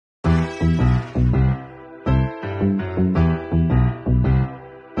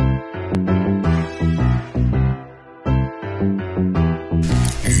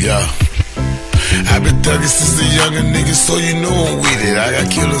thuggin' since a younger nigga, so you know I'm with it. I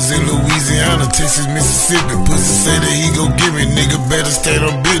got killers in Louisiana, Texas, Mississippi. Pussy say that he gon' give me, nigga better stand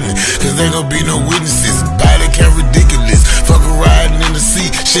on business, cause ain't gon' be no witnesses. Body count ridiculous, fuck a riding in the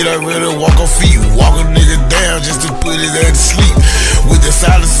seat. Shit, I rather walk on feet, walk a nigga down just to put his ass to sleep. With the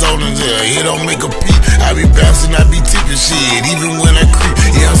silence on him, it don't make a peep. I be bouncing, I be tipping shit, even when I creep.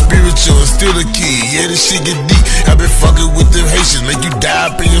 Yeah, I'm spiritual and still a kid, yeah, this shit get deep. I been fucking with them Haitians, make you die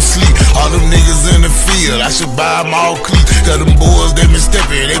up in your sleep. All them niggas in the field, I should buy them all clean. Cause them boys, they been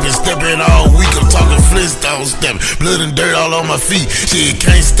stepping all week. I'm talking Flintstone stepping, blood and dirt all on my feet. Shit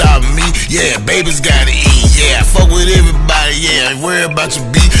can't stop me, yeah, babies gotta eat. Yeah, I fuck with everybody, yeah, ain't worry about your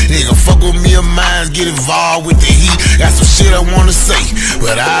beat. Nigga, fuck with me or mine, get involved with the heat. Got some shit I wanna say,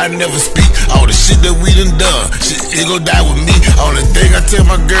 but I never speak. All the shit that we done, shit, it gon' die with me. Only thing I tell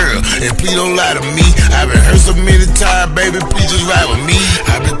my girl, and please don't lie to me. I been hurt so many times, baby, please just ride with me.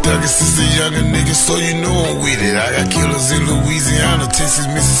 I been thuggin' since a younger nigga, so you know I'm with it. I got killers in Louisiana, Texas,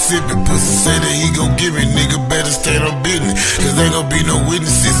 Mississippi. Pussy say that he gon' give me, nigga better stand on business, cause ain't gon' be no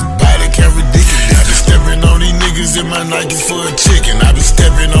witnesses. Body count ridiculous. I been stepping on these niggas in my Nikes for a chicken. I been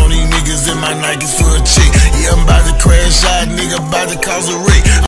stepping on these niggas in my Nikes for a chick. Yeah, I'm about to crash out, nigga, about to cause a wreck.